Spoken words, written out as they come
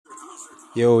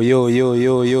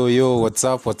Yo, what's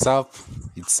up?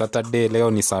 It's Saturday,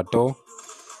 leo ni Sato.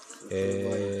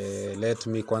 Let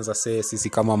me kwanza say sisi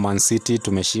kama Man City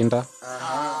tumeshinda.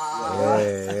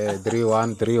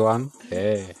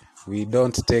 3-1. We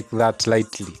don't take that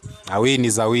lightly. A win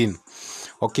is a win.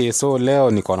 Okay, so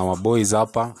leo niko na maboys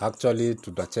hapa. Actually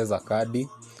tutacheza kadi,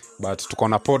 but tuko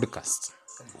na podcast.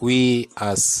 We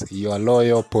as your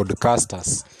loyal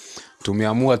podcasters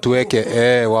tumeamua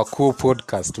tuweke wakuu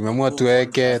podcast, tumeamua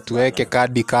tuweke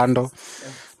kadi kando,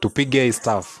 tupige hii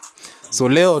stuff. So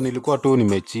leo nilikuwa tu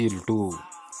nimechill tu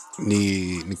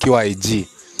nikiwa IG,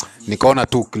 nikaona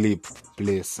tu clip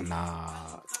place na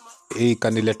hii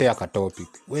kaniletea ka topic.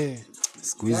 We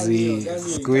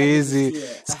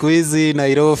squeezy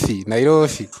Nairobi.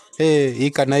 Hii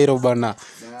ka Nairobi bana.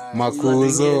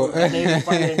 Makuzo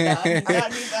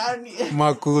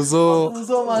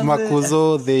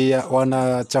they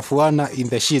wanachafuana in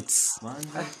the sheets.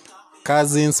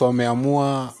 Cousins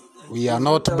wameamua we are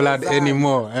not blood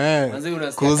anymore.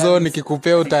 Kuzo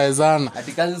nikikupea utaezana.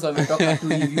 Ati cousins wametoka tu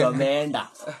hivi wameenda.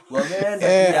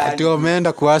 Ati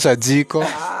wameenda kuwasha jiko.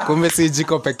 Kumbe si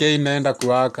jiko pekee inaenda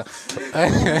kuwaka.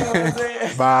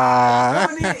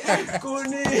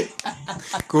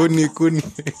 Kuni.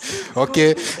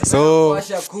 Okay, so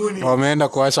wameenda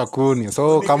kuwasha kuni.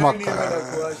 So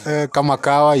kama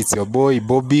kawa is your boy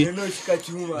Bobby.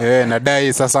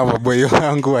 Nadai sasa maboy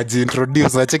wangu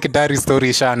wajiintroduce. Nacheki tayari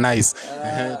story sha nice.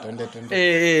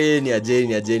 Twende. Ni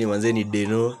ajeni manzeni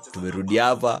Deno. Tumerudi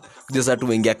hapa. Kuja sasa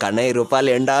tumeingia Kanairo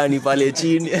pale ndani pale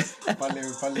chini.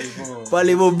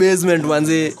 Pale hivyo basement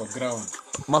manze.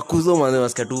 Makuzo manze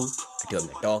wasikia tu ati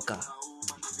wametoka.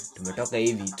 Tumetoka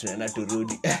hivi tunaenda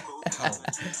turudi.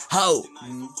 How?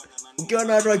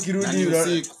 Ukiona watu wakirudi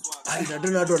hivi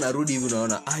ndio watu wanarudi hivi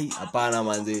unaona hapana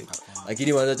manze.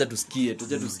 Lakini manze acha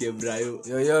tusikie Brayo.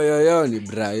 Yo ni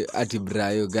Brayo, ati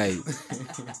Brayo guy.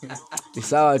 Ni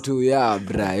sawa tu ya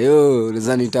Brayo,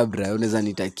 unaweza niita Brayo, unaweza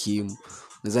niita Kim,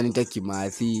 unaweza niita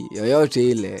Kimathi, yoyote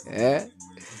ile.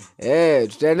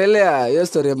 Tutaendelea hiyo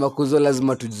story ya Makuzo,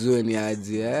 lazima tujue ni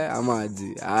aje ama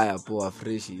aje. Haya poa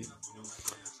fresh.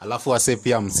 Alafu wase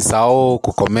pia msisahau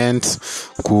kucomment,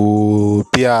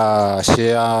 pia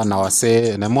share na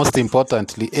wase, na most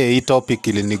importantly hii topic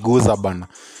iliniguza bana.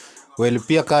 Well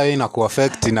pia kama ina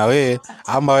kuaffect na wewe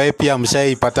ama wewe pia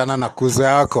mshaipatana na kuzo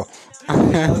yako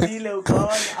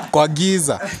kwa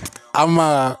giza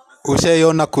ama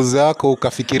ushaiona kuzo yako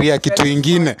ukafikiria kitu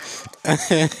kingine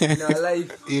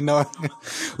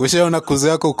ushaiona kuzo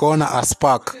yako ukaona a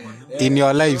spark in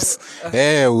your lives.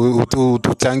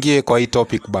 Tuchangie kwa hii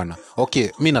topic bana. Okay,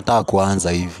 mimi nataka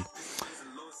kuanza hivi.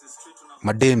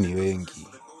 Madeni wengi,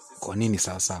 kwa nini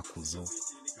sasa kuzo?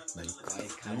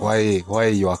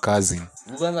 Why your cousin?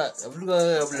 Kwanza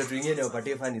kabla tuingine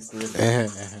upatie funny story.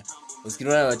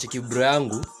 Usikiniona na cheki bro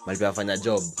yangu malipo afanya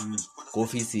job kwa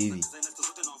ofisi hivi.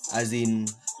 As in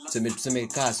tuseme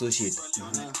ka associate.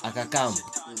 Akakam.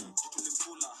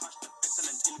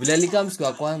 Bila alikam siku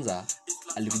ya kwanza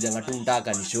alikuja ngatu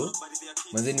mtaka ni show.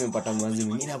 Manze nimepata mwanzi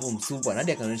mwingine hapo msupa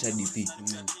hadi akaonyesha DP.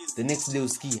 The next day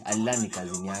uski alilani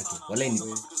kazini yake. Wala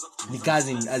ni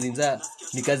cousin azinza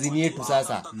ni cousin yetu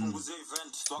sasa.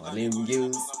 Wale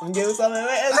mgeu sana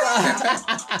weza.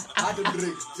 Hard to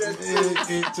break.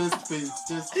 Just face.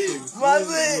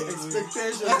 Manze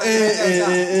Expectation.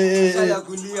 Sasa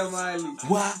kulia mali.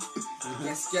 Wa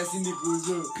Kiasi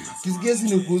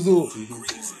ni kuzo.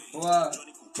 Wa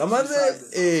Manze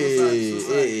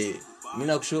mimi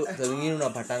nakusho saa nyingine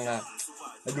unapatanga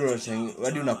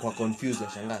hadi unakuwa confused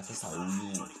unashangaa sasa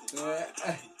huyu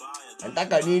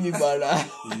anataka nini bana.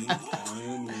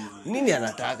 Nini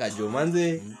anataka jo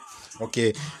manze.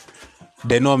 Okay,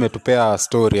 Deno ametupea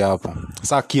story hapa.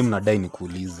 Sasa Kim nadai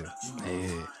nikuulize.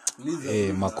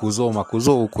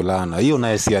 Makuzo ukulana. Hiyo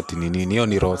naye si ati ni nini? Hiyo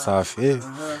ni roho safi.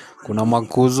 Kuna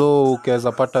makuzo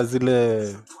ukaweza pata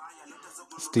zile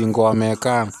stingo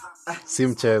ameka. Si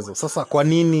mchezo. Sasa kwa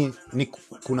nini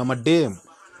kuna madem?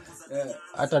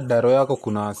 Hata daro yako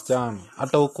kuna wasichana.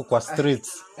 Hata huko kwa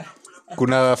streets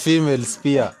kuna females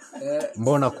pia.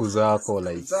 Mbona kuzo yako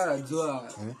like? Sasa jua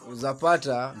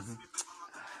uzapata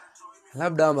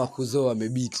labda Makuzo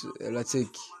wamebeat la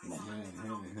cheki.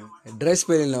 Dress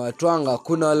pen na watwanga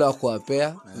kuna wale wa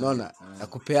kuwapea, unaona? Na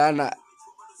kupeana.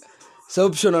 So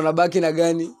option wanabaki na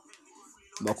gani?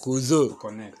 Makuzo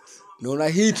Connect. Una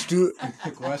hit tu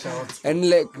and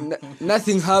like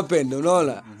nothing happened,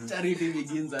 unaona? Charity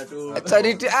begins at home.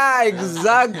 Charity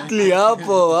exactly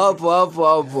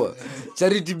hapo.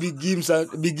 Charity begins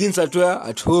at where?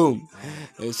 At home.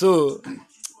 So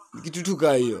kitu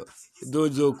tuka hiyo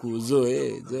dojo kuzo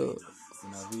jo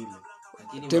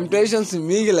temptations ni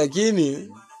mingi lakini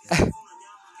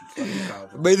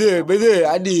by the way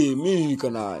hadi mimi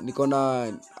niko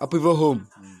na hapo hivyo home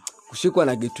kushikwa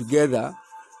na get together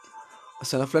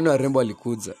sana fulani warembo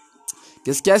walikuja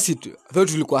kiasi tu though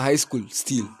tulikuwa high school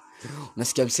still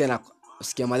unasikia msichana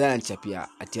usikia madhara nichapia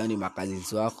atiani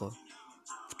makazi wako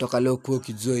kutoka leo kwa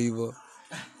kijua hivyo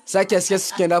sasa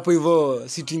kiasi kienda hapo hivyo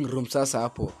sitting room sasa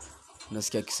hapo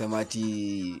unasikia akisema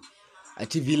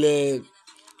ati vile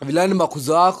ni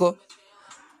makuzo wako,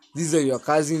 these are your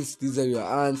cousins, these are your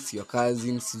aunts, your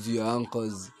cousins, your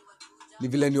uncles, ni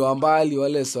vile ni wambali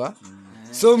wale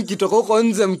so mkitoka huko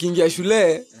nje mkiingia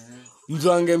shule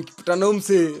mzwange mkipatana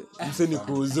mse ni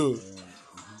kuzo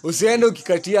usiende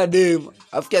ukikatia dem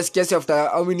afikia sikiasi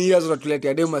after how many years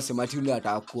unatuletea dem asema ati yule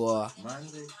atakuoa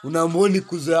unamwoni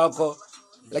kuzo yako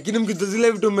lakini mkizo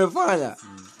zile vitu umefanya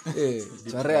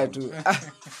chorea tu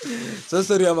so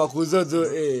story ya makuzo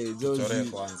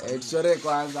chore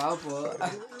kwanza hapo.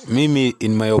 Mimi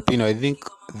in my opinion I think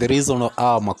the reason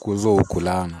makuzo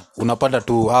ukulana unapata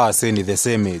tu say ni the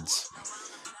same age,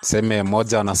 seme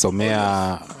moja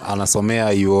anasomea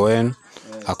UON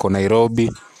ako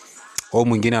Nairobi au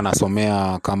mwingine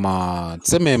anasomea kama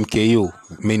seme MKU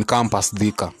main campus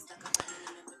Thika,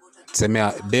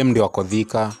 seme dem ndio wako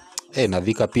Thika na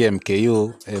Thika pia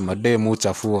MKU madem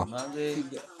uchafua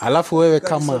alafu wewe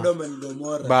kama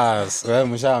bas wewe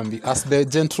mshambi as the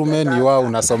gentleman you are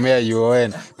unasomea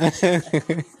UON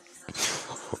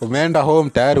umeenda home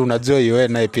tayari unajua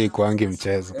UON naye pia ikuangi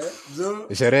mchezo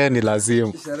sherehe ni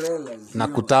lazima na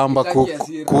kutamba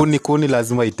kuni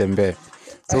lazima itembee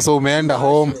sasa umeenda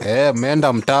home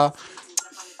umeenda mtaa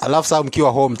alafu sasa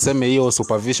mkiwa home tuseme hiyo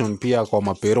supervision pia kwa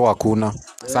mapero hakuna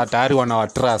sasa tayari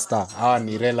wanawatrust hawa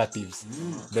ni relatives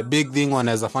the big thing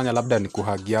wanaweza fanya labda ni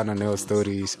kuhagiana na hiyo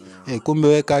story kumbe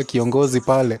weka kiongozi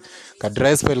pale ka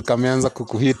dry spell kameanza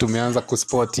kukuhit umeanza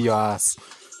kuspot hiyo ass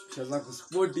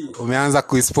umeanza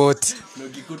kuspot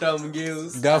ukikuta mgeu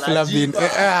ghafla bin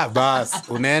bas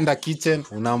unaenda kitchen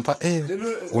unampa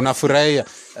unafurahia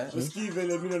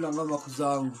usikivele mimi na ngoma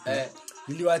kuzangu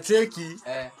niliwacheki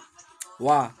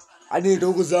hadi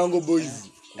ndugu zangu boys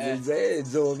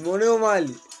umeoneo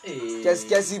mali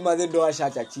kiasi madendo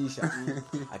ashachachisha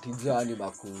atijua ni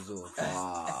makuzo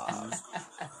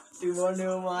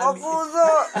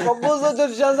makuzo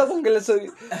tushaanza kuongelea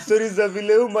story za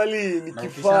vile umali ni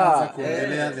kifaa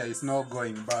there is no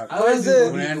going back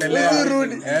unaendelea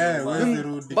rudi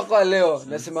mpaka leo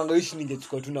nasemanga ishi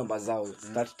ningechukua tu namba zao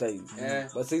that time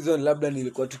basi hizo labda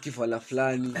nilikuwa tukifala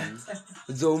fulani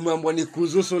hizo umeambwa ni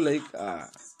kuzo so like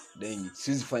dengi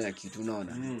siwezi fanya kitu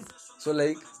unaona so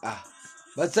like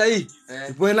but sahi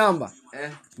ipo namba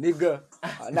nigga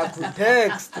na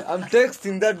kutext I'm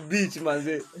texting that bitch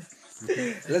manze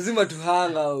lazima tu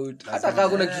hang out hata kama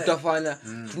kuna kitu tafanya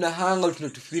tuna hang out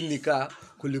tunatufeel nika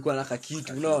kulikuwa na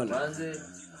kitu unaona manze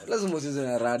lazima usize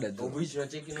na rada tu bitch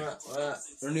unacheki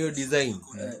na hiyo design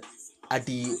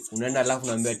ati unaenda alafu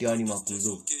naambia ati wani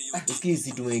makuzo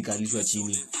ukisi tumeikalishwa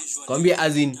chini kwambia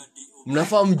azin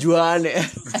mnafaa mjuane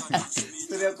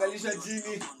story kalishwa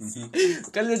chini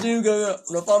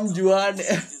unafaa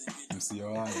mjuane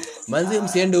msioane manzi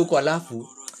msiende huko alafu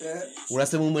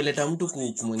unasema umeleta mtu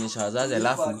kumonyesha wazazi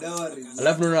alafu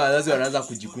naona wazazi wanaanza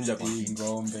kujikunja kwa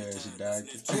ngombe shida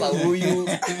yake sasa huyu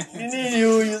nini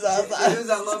huyu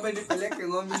sasa ngombe nipeleke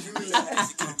ngombe shule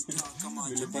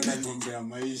nilipata ngombe ya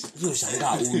maisha sio shangaa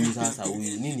huyu sasa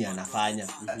huyu nini anafanya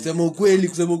kusema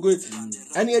ukweli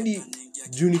yani hadi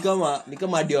juu ni kama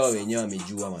hadi wao wenyewe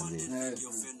wamejua manze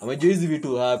amejua hizi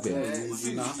vitu happen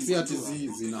si ati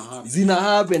zina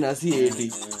happen na si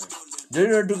eti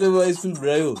ndio tukawa high school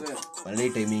bro wale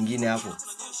time nyingine hapo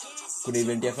kuna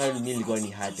event ya family mimi nilikuwa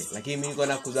ni hate lakini mimi nilikuwa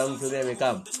nakuza mtu mmoja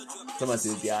amekaa kama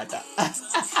siwezi hata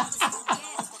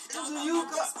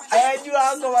ayajua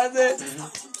hapo manze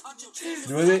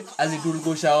ndio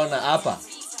azitulikuwa shaona hapa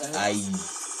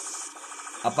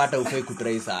apata ufai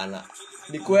kutry sana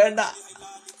ni kwenda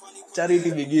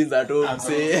charity begins at home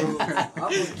say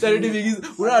charity begins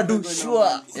una tu sure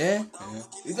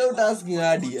without asking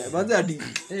hadi manze hadi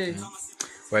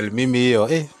well mimi hiyo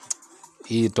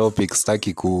hii topic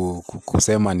sitaki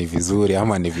kusema ni vizuri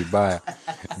ama ni vibaya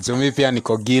mimi pia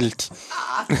niko guilty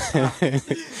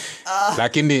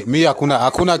lakini mimi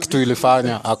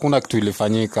hakuna kitu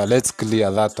ilifanyika let's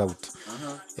clear that out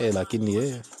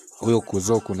lakini huyo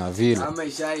kuzo kuna vile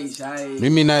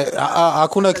mimi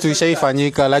hakuna kitu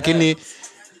ishaifanyika lakini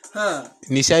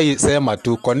nishaisema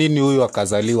tu kwa nini huyu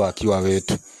akazaliwa akiwa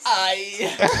wetu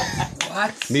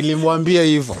nilimwambia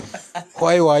hivyo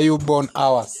why were you born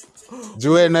ours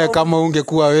jue naye kama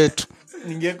ungekuwa wetu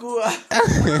ningekuwa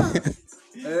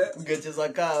ungecheza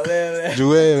kaa wewe juu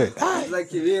wewe Za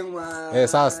kilima.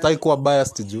 sasa sitaki kuwa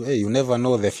biased juu you never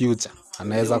know the future.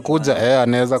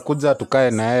 Anaweza kuja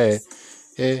tukae na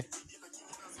yeye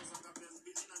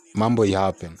mambo ya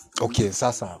happen. Okay,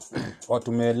 sasa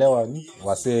watu meelewa ni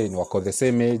wasee ni wako the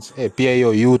same age. Pia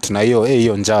hiyo youth na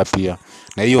hiyo njaa pia.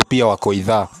 Na hiyo pia wako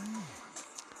idhaa.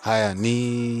 Haya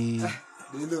ni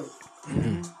Ndio.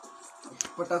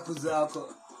 Pata kuzako.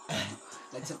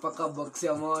 Nachapaka box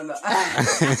ya mona.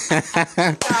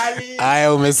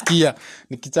 haya umesikia,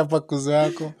 nikichapa kuzo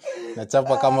yako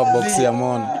nachapa kama box ya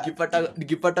mona.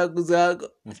 nikipata kuzako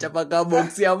chapa kama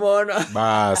box ya mona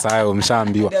Bas haya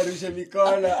umshaambiwa. Darusha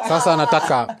mikono. Sasa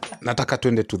nataka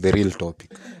twende to the real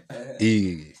topic.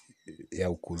 Hii ya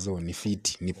ukuzo ni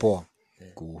fiti, ni poa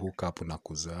kuhook up na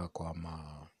kuzo yako ama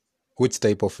which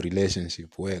type of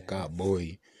relationship wewe ka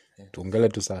boy. Tuongele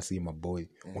tu sasa si maboy.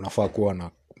 Unafaa kuwa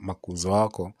na makuzo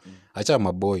wako. Acha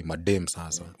maboy, madem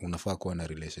sasa. Unafaa kuwa na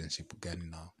relationship gani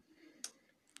nao?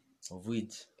 of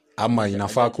which Ama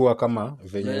inafaa kuwa kama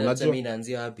venye unajua mimi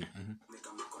naanzia wapi?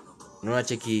 Unaona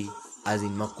cheki as in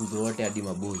makuzo wote hadi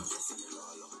maboi.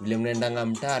 Vile mnaendanga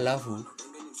mtaa alafu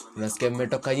unasikia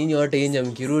mmetoka nyinyi wote nje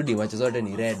mkirudi macho zote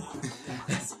ni red.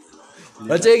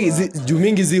 Wacheki juu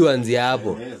mingi zianzia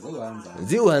hapo.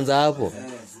 Zianza hapo.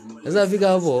 Sasa fika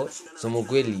hapo somo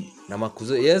kweli na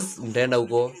makuzo yes mtaenda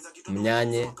huko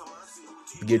mnyanye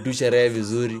pige tu sherehe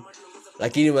vizuri.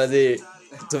 Lakini mazee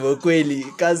somo kweli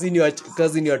kazi ni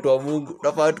watu wa Mungu.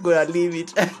 Tunafaa tuko na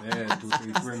limit.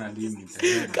 tuwe na limit.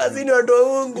 Kazi ni watu wa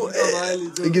Mungu.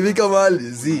 Ikifika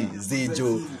mahali zi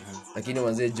jo. Lakini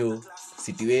mazee jo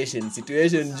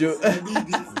situation jo.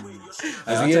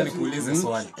 Acha nikuulize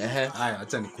swali.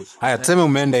 Haya tuseme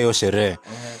umeenda hiyo sherehe.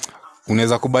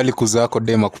 Unaweza kubali kuzo yako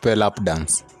dema kupea lap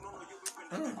dance?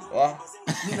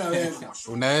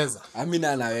 Unaweza?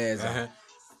 Amina anaweza.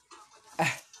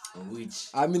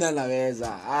 Amina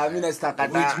anaweza. Amina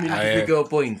sitakata.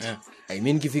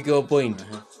 Nikifika hiyo point.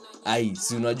 Ai,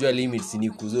 si unajua limits ni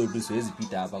kuzo tu siwezi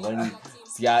pita hapa kwani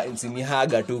si ni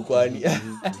haga tu kwani.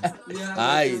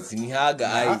 Ai, si ni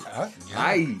haga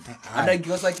ai. Hata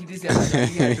kikosa kiti si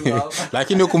anakia tu hapa.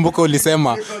 Lakini ukumbuke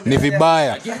ulisema ni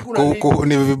vibaya.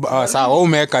 Sawa, wewe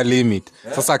umeweka limit.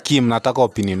 Sasa Kim, nataka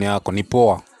opinion yako. Ni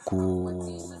poa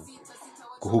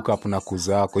kuhook up na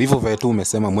kuzo yako. Hivyo vile tu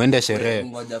umesema muende sherehe.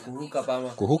 Ngoja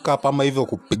kuhook up ama hivyo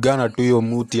kupigana tu hiyo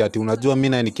muti ati unajua mimi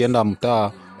na nikienda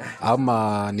mtaa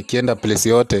ama nikienda place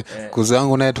yote kuzo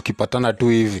yangu naye tukipatana tu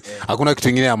hivi hakuna kitu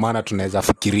kingine ya maana tunaweza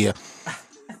fikiria.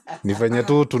 Ni venye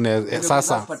tu tunaweza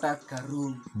sasa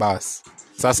bas.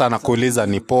 Sasa nakuuliza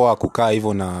ni poa kukaa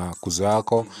hivyo na kuzo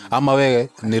yako ama wewe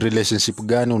ni relationship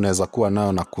gani unaweza kuwa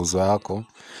nayo na kuzo yako?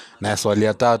 Na swali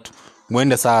ya tatu,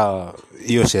 muende saa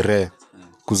hiyo sherehe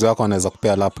kuzo yako anaweza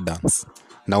kupea lap dance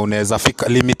na unaweza fika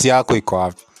limit yako iko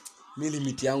wapi? Mimi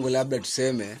limit yangu labda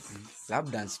tuseme lap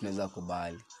dance tunaweza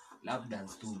kubali. lap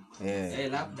dance tu.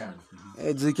 Lap dance.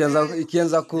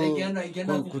 Ikianza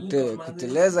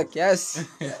kuteleza kiasi.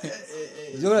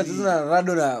 Jona tuna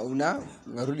rado na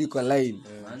unarudi kwa line.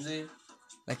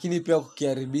 Lakini pia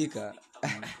kukiharibika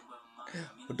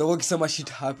utakuwa ukisema shit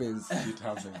happens.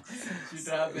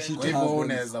 Kwa hivyo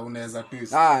unaweza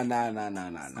twist. Na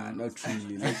not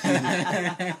really.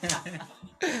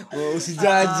 Usijudge.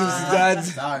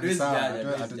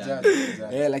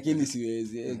 Lakini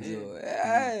siwezi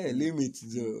limits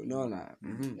jo unaona.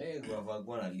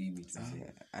 Kwa na limits.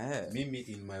 Mimi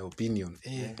in my opinion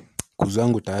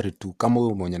kuzangu tayari tu kama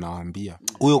huyo mwenye nawaambia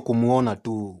huyo kumuona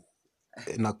tu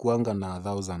na kuanga na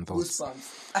 1000 thoughts.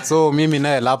 So mimi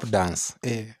naye lap dance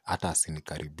hata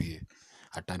asinikaribie.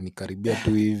 Atanikaribia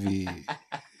tu hivi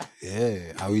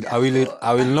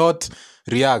I will not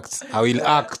react, I will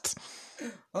act.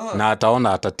 Na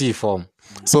ataona atatii form.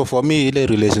 So for me ile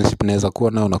relationship naweza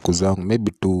kuwa nao na kuzangu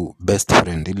maybe tu best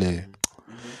friend ile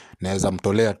naweza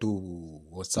mtolea tu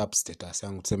WhatsApp status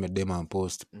yangu tuseme dema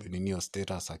post ninio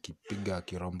status akipiga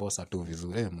kirombosa tu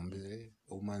vizuri mwambie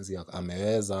umanzi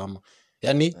ameweza ama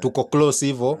yani tuko close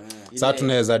hivyo. Sasa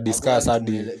tunaweza discuss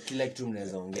hadi kila kitu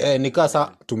mnaweza ongea. Nikaa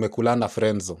sasa tumekulana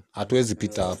friend zone. Hatuwezi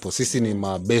pita hapo. Sisi ni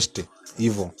mabeste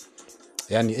hivyo.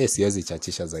 Yani siwezi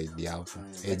chachisha zaidi hapo.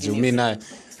 Jumi na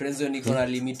friend zone iko na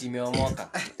limit imeomoka.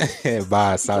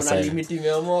 Bas sasa. Kuna limit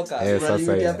imeomoka. Kuna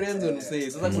limit ya friend zone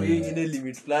sasa. Sasa kuna nyingine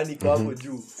limit fulani kwa hapo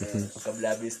juu kabla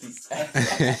ya bestie.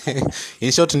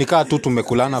 In short nikaa tu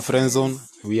tumekulana friend zone.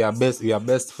 We are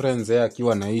best friends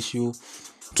akiwa na issue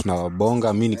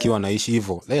tunawabonga mimi nikiwa naishi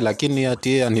hivyo lakini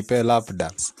ati anipe lap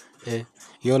dance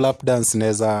hiyo lap dance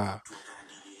naweza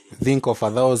think of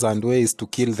 1000 ways to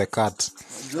kill the cat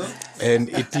and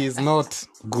it is not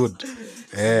good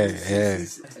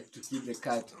kill the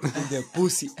cat kill the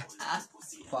pussy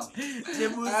fuck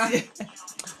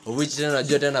which tena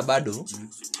unajua tena bado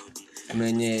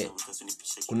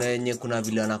kuna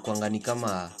vile wanakuanga ni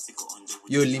kama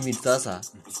hiyo limit sasa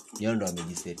yeye ndo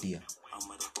amejisetia.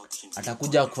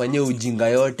 Atakuja kufanyia ujinga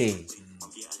yote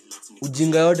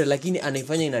lakini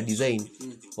anaifanya ina design.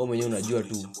 Wewe mwenyewe unajua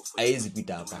tu haiwezi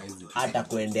pita hapa. Hata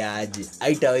kuendea aje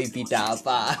haitawahi pita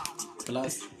hapa.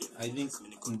 Plus I think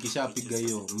mkishapiga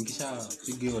hiyo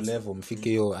level mfike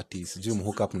hiyo ati sijui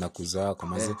mhook up na kuzaa kwa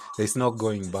maze there is no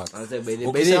going back.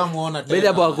 Ukishamuona tena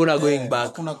hapo hakuna going back.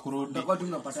 Hakuna kurudi. utakuwa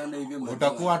tunapatana hivi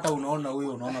Utakuwa hata unaona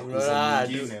huyo unaona kuzaa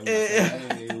mwingine.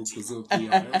 Ukuzao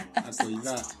pia. Hapo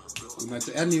ila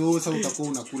yaani wewe sasa utakuwa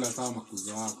unakula sawa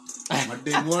makuzo yako.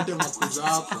 Mademu wote makuzo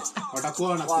yako watakuwa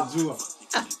wanakujua.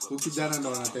 Ukijana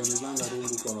ndo wanatemezanga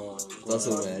rungu kwa Sasa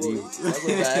unaharibu.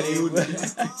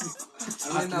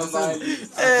 ana mbali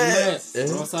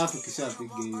Rosa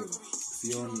tukishapiga hiyo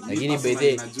sioni. Lakini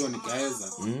bede najua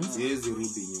nikaeza siwezi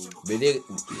rudi nyuma. Bede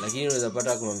lakini unaweza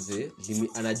pata kuna mzee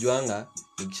anajuanga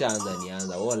nikishaanza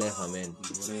nianza wall F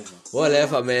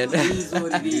man.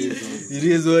 It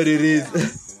is what it is.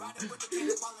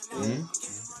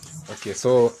 Okay,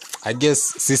 so I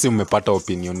guess sisi mmepata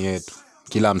opinion yetu.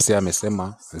 Kila msee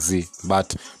amesema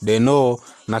but they know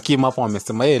na Kim hapo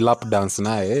amesema lap dance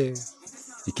naye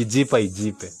ikijipa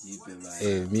ijipe.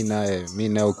 Mimi naye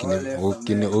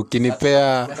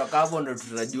ukinipea Kutoka hapo ndo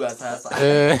tutajua sasa.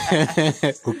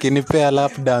 ukinipea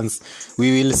lap dance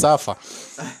we will suffer.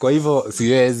 Kwa hivyo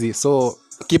siwezi, so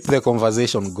keep the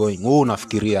conversation going. Wewe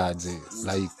unafikiria aje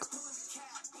like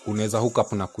unaweza hook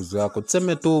up na kuzo yako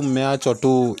tuseme tu mmeachwa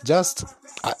tu just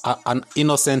an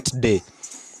innocent day.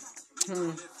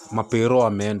 Mapero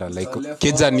ameenda like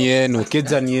kija ni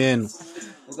yenu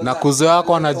na kuzo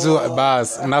yako anajua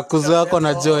bas na kuzo yako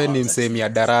anajua ni msemi ya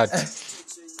darati.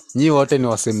 Nyi wote ni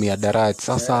wasemi ya darati.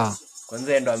 Sasa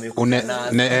kwanza ndo amekuja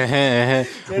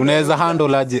unaweza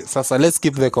handle aje sasa. Let's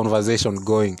keep the conversation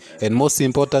going and most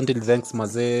importantly thanks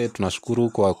mazee, tunashukuru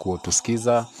kwa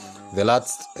kutusikiza. The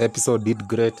last episode did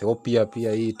great. Hope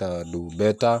pia hii ita do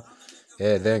better.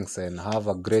 Thanks and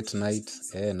have a great night.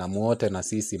 Na muote na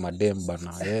sisi madem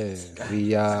bana.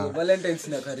 We are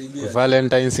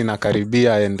Valentine's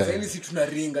inakaribia and sisi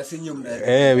tunaringa sinyo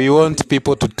mnaringa. we want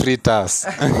people to treat us.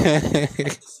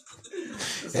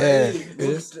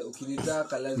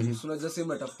 Ukinitaka lazima unajua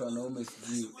sema tafuta wanaume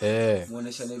siji.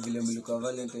 Muoneshane vile mlikuwa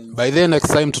Valentine. By the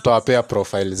next time tutawapea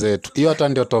profile zetu. Hiyo hata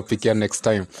ndio topic ya next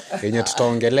time yenye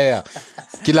tutaongelea.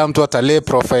 Kila mtu atalee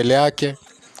profile yake.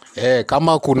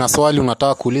 Kama kuna swali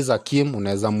unataka kuuliza Kim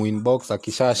unaweza muinbox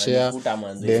akisha share.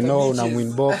 Deno una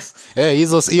muinbox.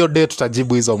 Hiyo day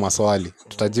tutajibu hizo maswali.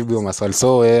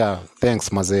 So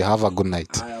thanks mazee, have a good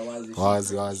night.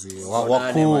 Wazi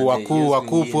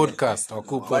wakuu podcast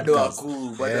bado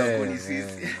wakuu ni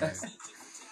sisi.